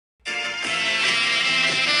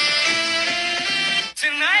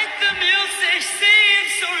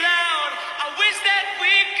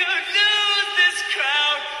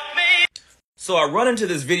So I run into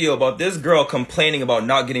this video about this girl complaining about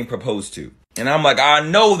not getting proposed to. And I'm like, I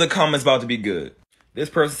know the comment's about to be good.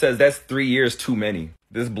 This person says that's 3 years too many.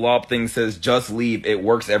 This blob thing says just leave, it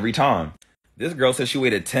works every time. This girl says she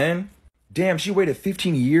waited 10. Damn, she waited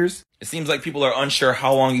 15 years? It seems like people are unsure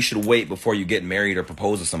how long you should wait before you get married or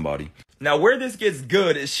propose to somebody. Now where this gets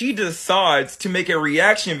good is she decides to make a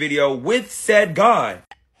reaction video with said guy.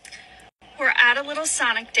 We're at a little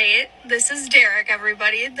Sonic date. This is Derek,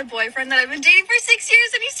 everybody, the boyfriend that I've been dating for 6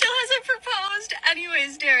 years and he still hasn't proposed.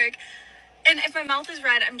 Anyways, Derek, and if my mouth is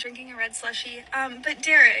red, I'm drinking a red slushie. But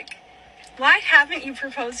Derek, why haven't you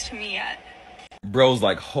proposed to me yet? Bro's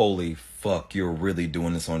like, holy fuck, you're really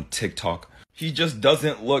doing this on TikTok. He just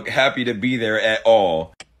doesn't look happy to be there at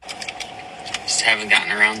all. Just haven't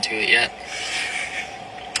gotten around to it yet.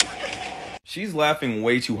 She's laughing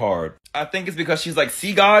way too hard. I think it's because she's like,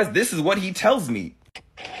 see guys, this is what he tells me.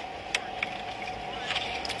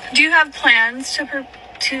 Do you have plans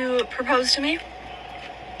to propose to me?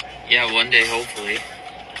 Yeah, one day, hopefully.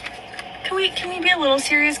 Can we be a little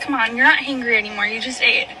serious? Come on, you're not hangry anymore. You just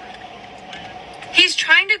ate. He's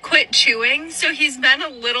trying to quit chewing, so he's been a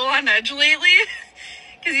little on edge lately.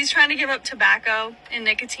 Because he's trying to give up tobacco and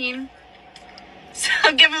nicotine. So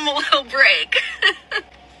I'll give him a little break.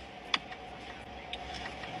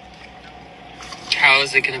 How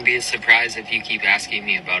is it going to be a surprise if you keep asking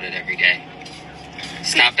me about it every day?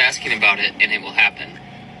 Stop asking about it and it will happen.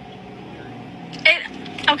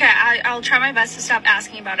 Okay, I'll try my best to stop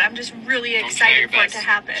asking about it. I'm just really excited for it to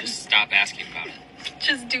happen. Just stop asking about it.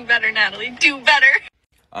 Just do better, Natalie. Do better.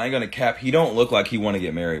 I ain't gonna cap. He don't look like he want to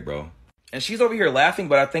get married, bro. And she's over here laughing,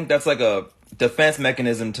 but I think that's like a defense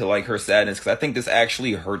mechanism to like her sadness, because I think this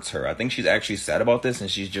actually hurts her. I think she's actually sad about this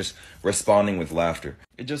and she's just responding with laughter.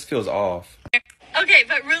 It just feels off. Okay,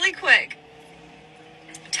 but really quick,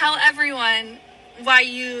 tell everyone why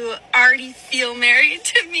you already feel married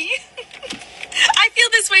to me. I feel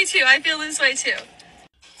this way too.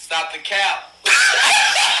 Stop the cap.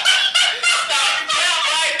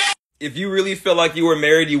 If you really feel like you were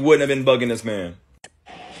married, you wouldn't have been bugging this man.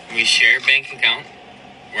 We share a bank account.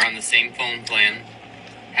 We're on the same phone plan.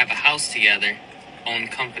 Have a house together. Own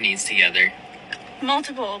companies together.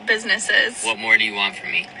 Multiple businesses. What more do you want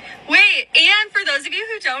from me? Wait, and for those of you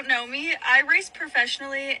who don't know me, I race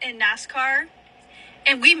professionally in NASCAR.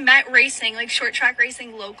 And we met racing, like short track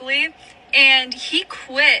racing locally. And he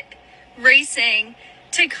quit racing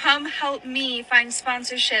to come help me find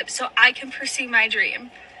sponsorship so I can pursue my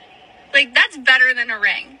dream. Like, that's better than a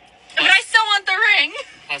ring. But I still want the ring.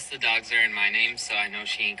 Plus the dogs are in my name, so I know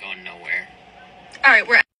she ain't going nowhere. All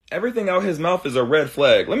right, Everything out his mouth is a red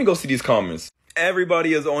flag. Let me go see these comments.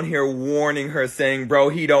 Everybody is on here warning her, saying, bro,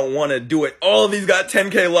 he don't want to do it. All of these got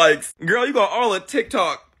 10K likes. Girl, you got all of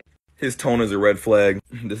TikTok. His tone is a red flag.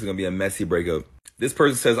 This is going to be a messy breakup. This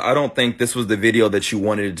person says, I don't think this was the video that you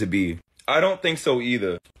wanted it to be. I don't think so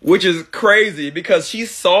either. Which is crazy because she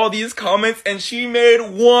saw these comments and she made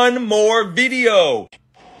one more video.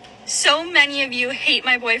 So many of you hate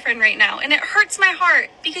my boyfriend right now, and it hurts my heart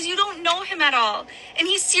because you don't know him at all. And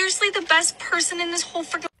he's seriously the best person in this whole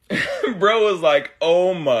freaking Bro was like,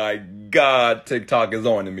 oh my God, TikTok is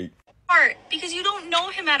on to me. Because you don't know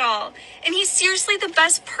him at all. And he's seriously the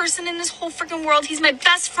best person in this whole freaking world. He's my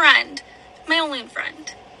best friend. My only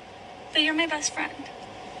friend. But you're my best friend.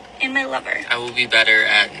 And my lover. I will be better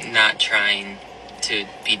at not trying to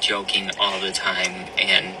be joking all the time,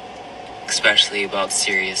 and especially about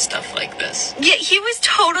serious stuff like this. Yeah, he was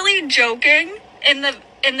totally joking in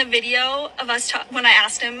the video of us when I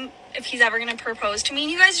asked him if he's ever gonna propose to me.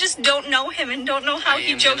 And you guys just don't know him and don't know how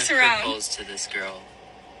he jokes around. I am gonna propose to this girl.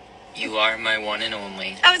 You are my one and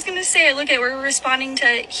only. I was gonna say, look at, we're responding to,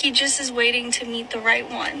 he just is waiting to meet the right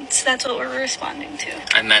one. So that's what we're responding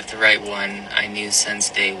to. I met the right one. I knew since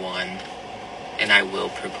day one. And I will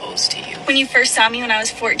propose to you. When you first saw me when I was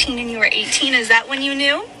 14 and you were 18, is that when you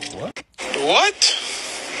knew? What?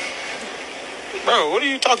 Bro, what are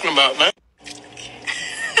you talking about, man?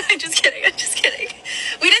 I'm just kidding.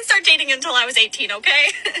 We didn't start dating until I was 18,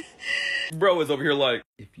 okay? Bro is over here like,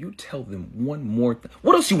 if you tell them one more thing,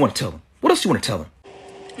 what else you want to tell them?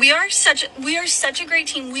 We are such a great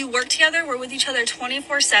team. We work together. We're with each other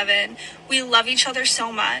 24/7. We love each other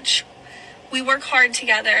so much. We work hard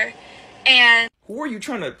together. And who are you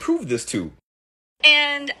trying to prove this to?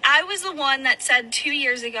 And I was the one that said 2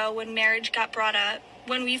 years ago when marriage got brought up,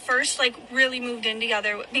 when we first really moved in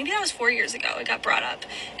together, maybe that was 4 years ago, it got brought up.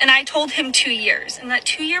 And I told him 2 years, and that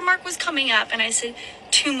 2-year mark was coming up, and I said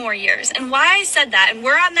 2 more years. And why I said that, and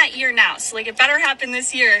we're on that year now, so it better happen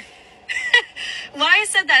this year. Why I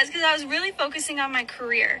said that is because I was really focusing on my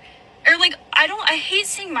career. Or like, I hate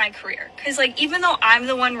saying my career, because like, even though I'm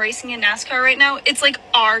the one racing in NASCAR right now, it's like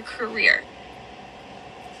our career.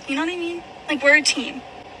 You know what I mean? Like, we're a team.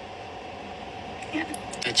 Yeah.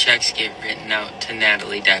 The checks get written out to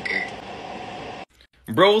Natalie Decker.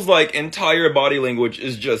 Bro's like entire body language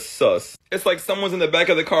is just sus. It's like someone's in the back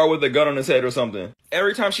of the car with a gun on his head or something.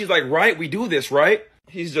 Every time she's like, right, we do this, right?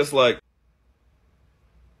 He's just like,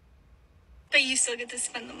 but you still get to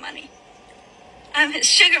spend the money. I'm his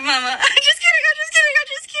sugar mama. I'm just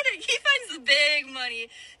kidding. He finds the big money.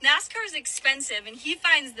 NASCAR is expensive, and he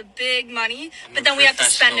finds the big money, but then we have to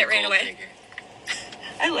spend it right away.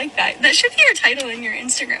 I like that. That should be your title in your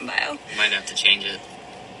Instagram bio. Might have to change it.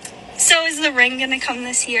 So is the ring gonna come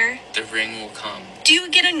this year? The ring will come. Do you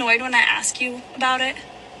get annoyed when I ask you about it?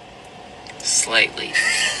 Slightly.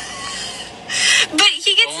 But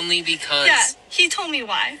he gets... Only because... Yeah, he told me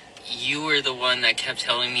why. You were the one that kept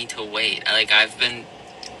telling me to wait. Like, I've been...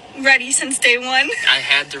 ready since day one. I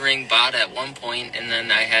had the ring bought at one point, and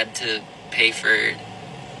then I had to pay for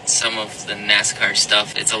some of the NASCAR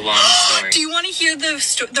stuff. It's a long story. Do you want to hear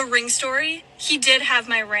the ring story? He did have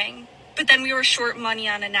my ring, but then we were short money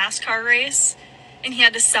on a NASCAR race, and he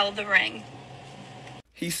had to sell the ring.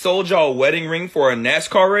 he sold y'all a wedding ring for a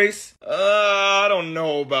NASCAR race? I don't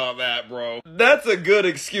know about that, bro. That's a good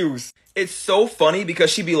excuse. It's so funny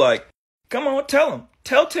because she'd be like, come on, tell him.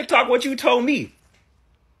 Tell TikTok what you told me.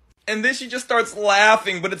 And then she just starts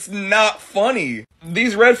laughing, but it's not funny.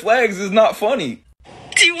 These red flags is not funny.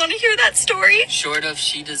 Do you want to hear that story? Short of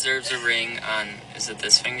she deserves a ring on, is it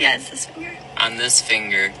this finger? Yeah, it's this finger. On this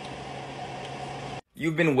finger.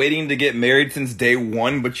 You've been waiting to get married since day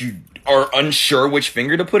one, but you are unsure which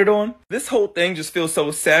finger to put it on? This whole thing just feels so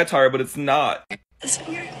satire, but it's not. This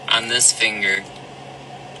finger? On this finger.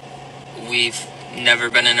 We've never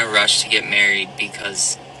been in a rush to get married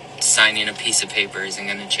because signing a piece of paper isn't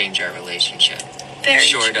going to change our relationship. Very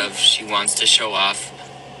Short true. of she wants to show off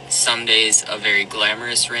some days a very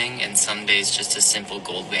glamorous ring and some days just a simple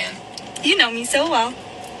gold band. You know me so well.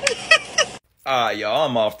 Y'all,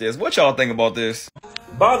 I'm off this. What y'all think about this?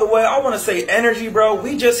 By the way, I want to say energy, bro.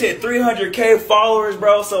 We just hit 300K followers,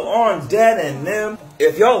 bro. So on Dad and them,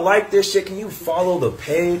 if y'all like this shit, can you follow the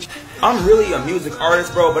page? I'm really a music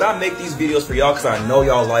artist, bro, but I make these videos for y'all because I know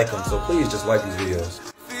y'all like them. So please just like these videos.